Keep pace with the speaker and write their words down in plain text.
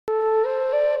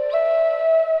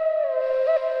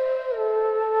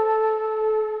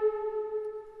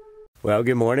Well,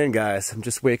 good morning, guys. I'm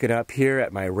just waking up here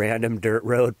at my random dirt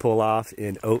road pull-off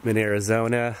in Oatman,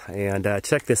 Arizona, and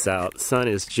check this out. The sun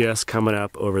is just coming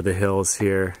up over the hills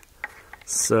here.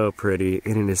 So pretty,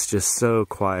 and it's just so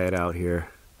quiet out here.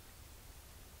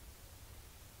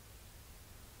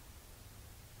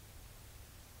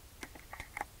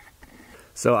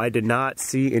 So I did not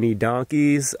see any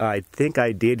donkeys. I think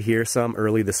I did hear some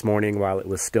early this morning while it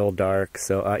was still dark.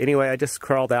 So anyway, I just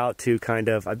crawled out to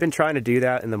I've been trying to do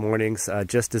that in the mornings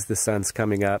just as the sun's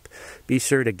coming up. Be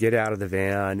sure to get out of the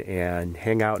van and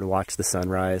hang out and watch the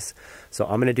sunrise. So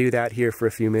I'm gonna do that here for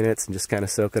a few minutes and just kind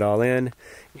of soak it all in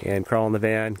and crawl in the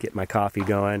van, get my coffee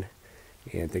going,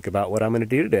 and think about what I'm gonna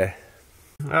do today.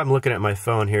 I'm looking at my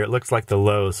phone here. It looks like the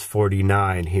low's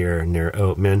 49 here near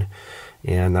Oatman.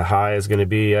 And the high is going to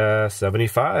be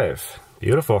 75.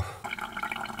 Beautiful.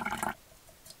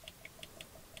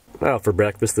 Well, for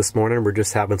breakfast this morning, we're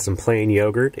just having some plain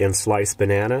yogurt and sliced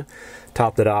banana.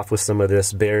 Topped it off with some of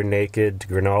this Bare Naked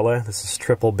granola. This is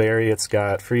triple berry. It's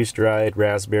got freeze-dried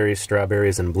raspberries,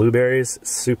 strawberries, and blueberries.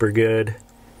 Super good.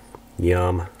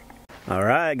 Yum. All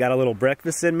right, got a little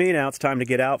breakfast in me. Now it's time to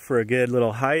get out for a good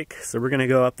little hike. So we're gonna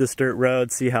go up this dirt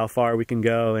road, see how far we can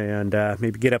go, and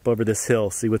maybe get up over this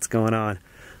hill, see what's going on.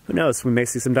 Who knows, we may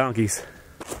see some donkeys.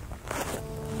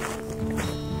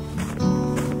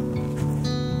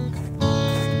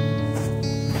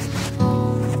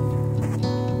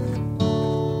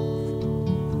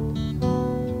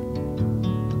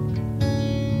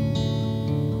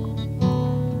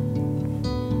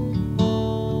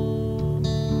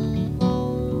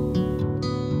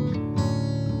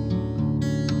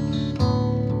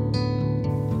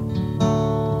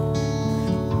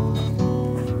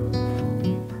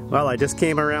 Well, I just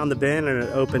came around the bend and it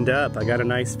opened up. I got a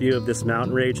nice view of this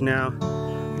mountain range now.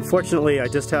 Unfortunately, I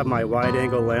just have my wide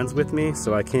angle lens with me,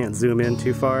 so I can't zoom in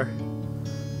too far,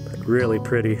 but really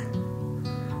pretty.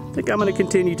 I think I'm gonna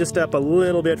continue just up a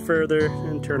little bit further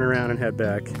and turn around and head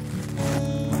back.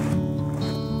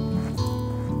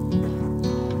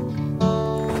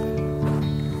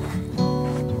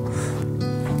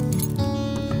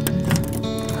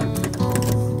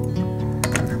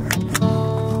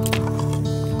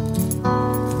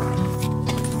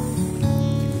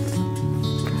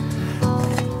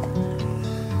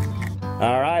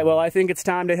 Well, I think it's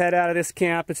time to head out of this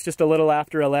camp. It's just a little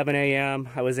after 11 a.m.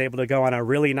 I was able to go on a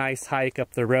really nice hike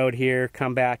up the road here,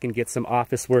 come back and get some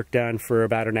office work done for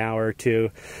about an hour or two.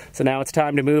 So now it's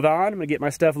time to move on. I'm gonna get my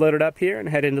stuff loaded up here and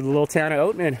head into the little town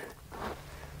of Oatman.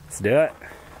 Let's do it.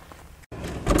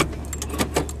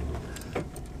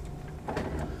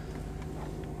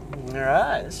 All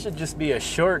right, this should just be a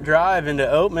short drive into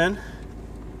Oatman.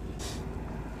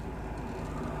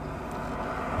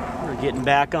 Getting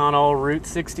back on old Route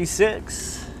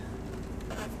 66.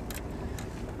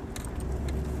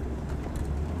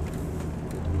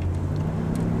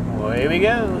 Away we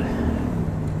go.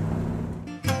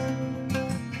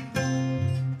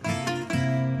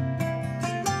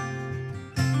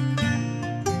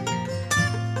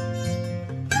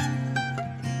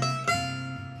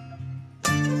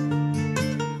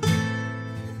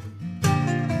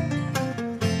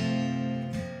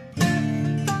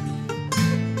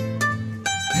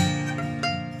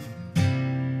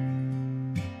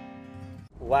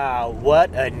 Wow,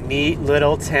 what a neat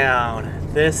little town.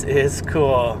 This is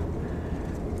cool.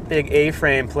 Big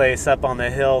A-frame place up on the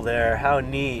hill there. How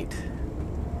neat.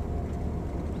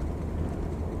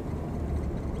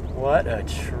 What a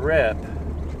trip.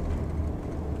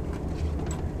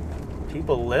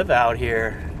 People live out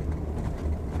here.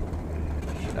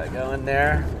 Should I go in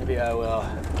there? Maybe I will.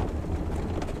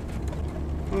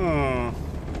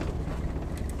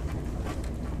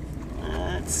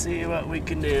 Let's see what we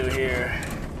can do here.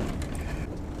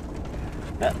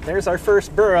 Yep, there's our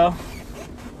first burrow.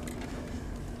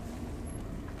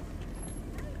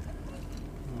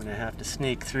 I'm gonna have to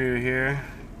sneak through here.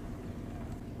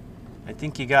 I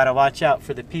think you gotta watch out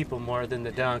for the people more than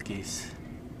the donkeys.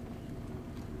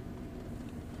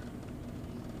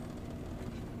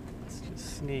 Let's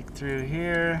just sneak through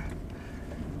here.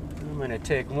 I'm gonna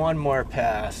take one more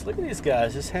pass. Look at these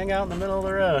guys, just hang out in the middle of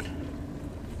the road.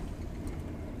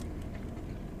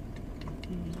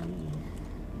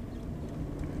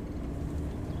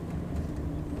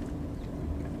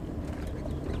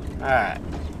 All right,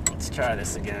 let's try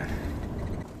this again.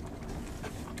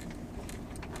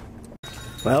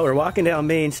 Well, we're walking down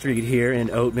Main Street here in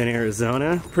Oatman,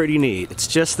 Arizona. Pretty neat. It's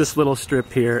just this little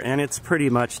strip here, and it's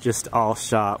pretty much just all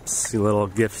shops, little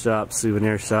gift shops,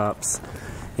 souvenir shops,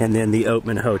 and then the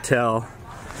Oatman Hotel.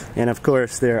 And of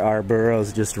course, there are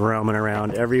burros just roaming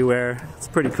around everywhere. It's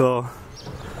pretty cool.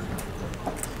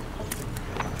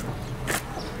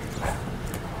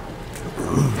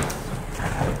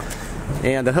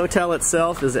 And the hotel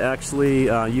itself is actually,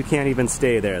 you can't even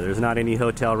stay there. There's not any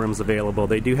hotel rooms available.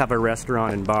 They do have a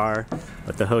restaurant and bar,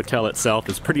 but the hotel itself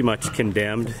is pretty much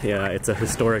condemned. Yeah, it's a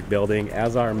historic building,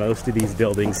 as are most of these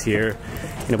buildings here.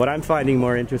 And what I'm finding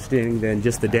more interesting than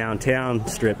just the downtown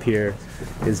strip here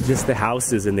is just the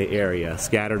houses in the area,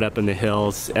 scattered up in the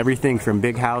hills. Everything from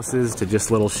big houses to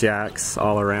just little shacks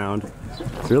all around.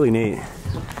 It's really neat.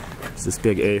 There's this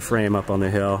big A-frame up on the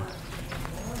hill.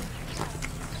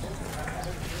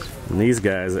 And these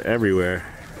guys are everywhere.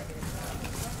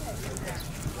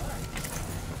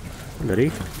 Buddy?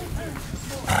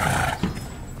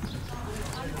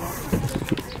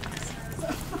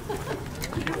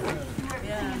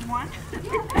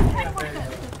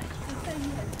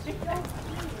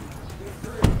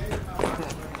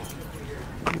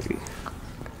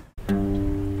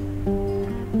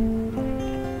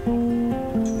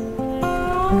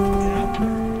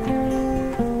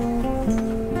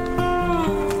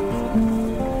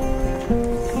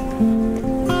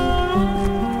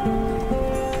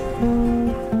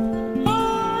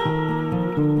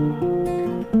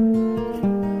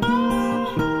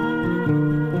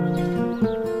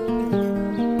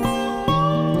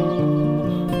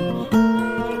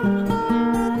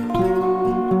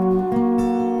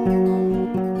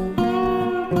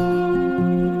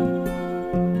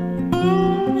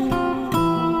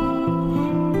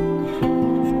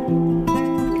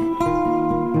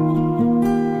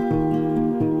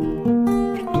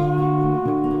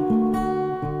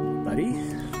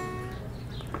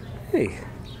 Hey.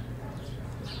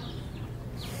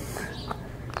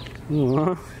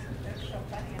 Aww.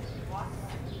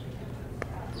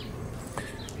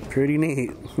 Pretty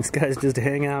neat. These guys just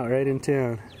hang out right in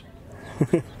town.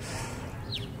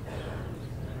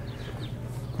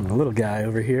 A little guy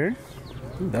over here.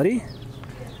 Hey, buddy.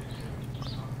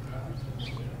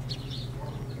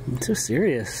 I'm so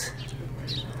serious.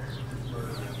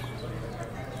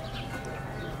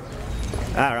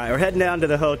 Alright, we're heading down to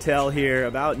the hotel here.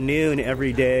 About noon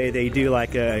every day they do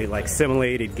like a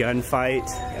simulated gunfight.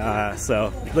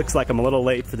 So it looks like I'm a little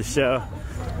late for the show.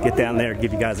 Get down there and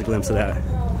give you guys a glimpse of that.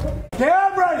 Okay,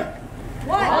 I'm ready.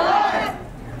 1,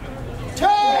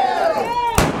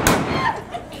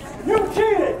 2. You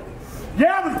cheated.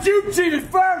 Yeah, but you cheated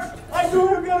first. I knew you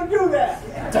were gonna do that.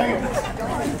 Damn it.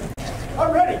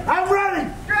 I'm ready. I'm ready.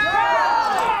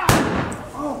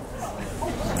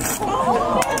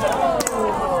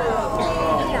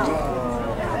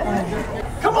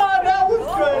 Come on now, we're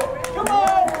good. Come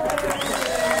on.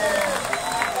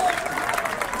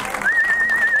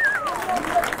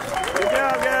 Good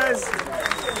job, guys.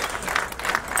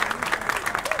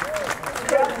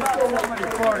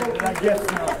 I guess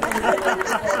not.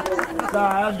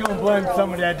 Sorry, I was going to blame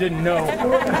somebody I didn't know.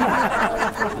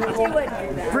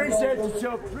 Appreciate the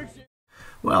show.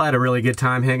 Well, I had a really good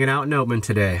time hanging out in Oatman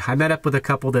today. I met up with a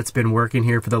couple that's been working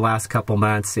here for the last couple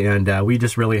months, and we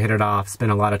just really hit it off.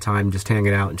 Spent a lot of time just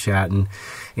hanging out and chatting.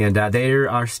 And they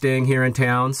are staying here in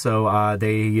town, so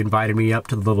they invited me up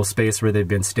to the little space where they've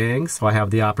been staying. So I have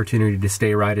the opportunity to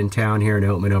stay right in town here in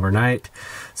Oatman overnight.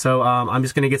 So I'm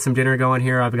just going to get some dinner going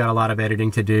here. I've got a lot of editing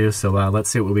to do, so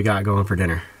let's see what we got going for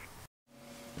dinner.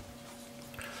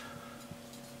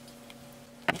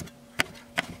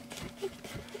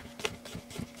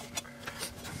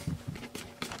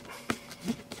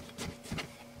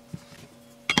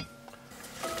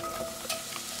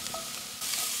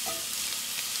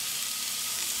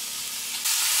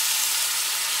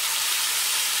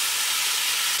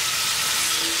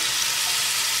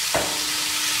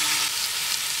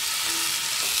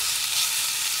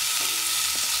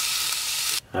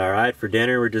 Alright, for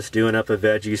dinner we're just doing up a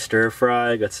veggie stir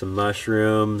fry. Got some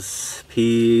mushrooms,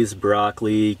 peas,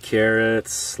 broccoli,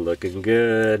 carrots. Looking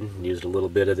good. Used a little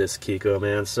bit of this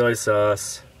AdventureVanMan soy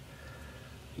sauce.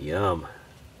 Yum.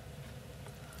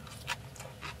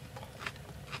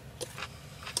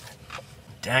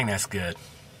 Dang, that's good.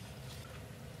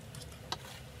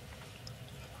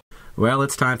 Well,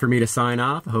 it's time for me to sign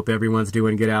off. I hope everyone's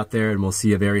doing good out there, and we'll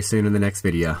see you very soon in the next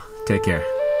video. Take care.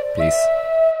 Peace.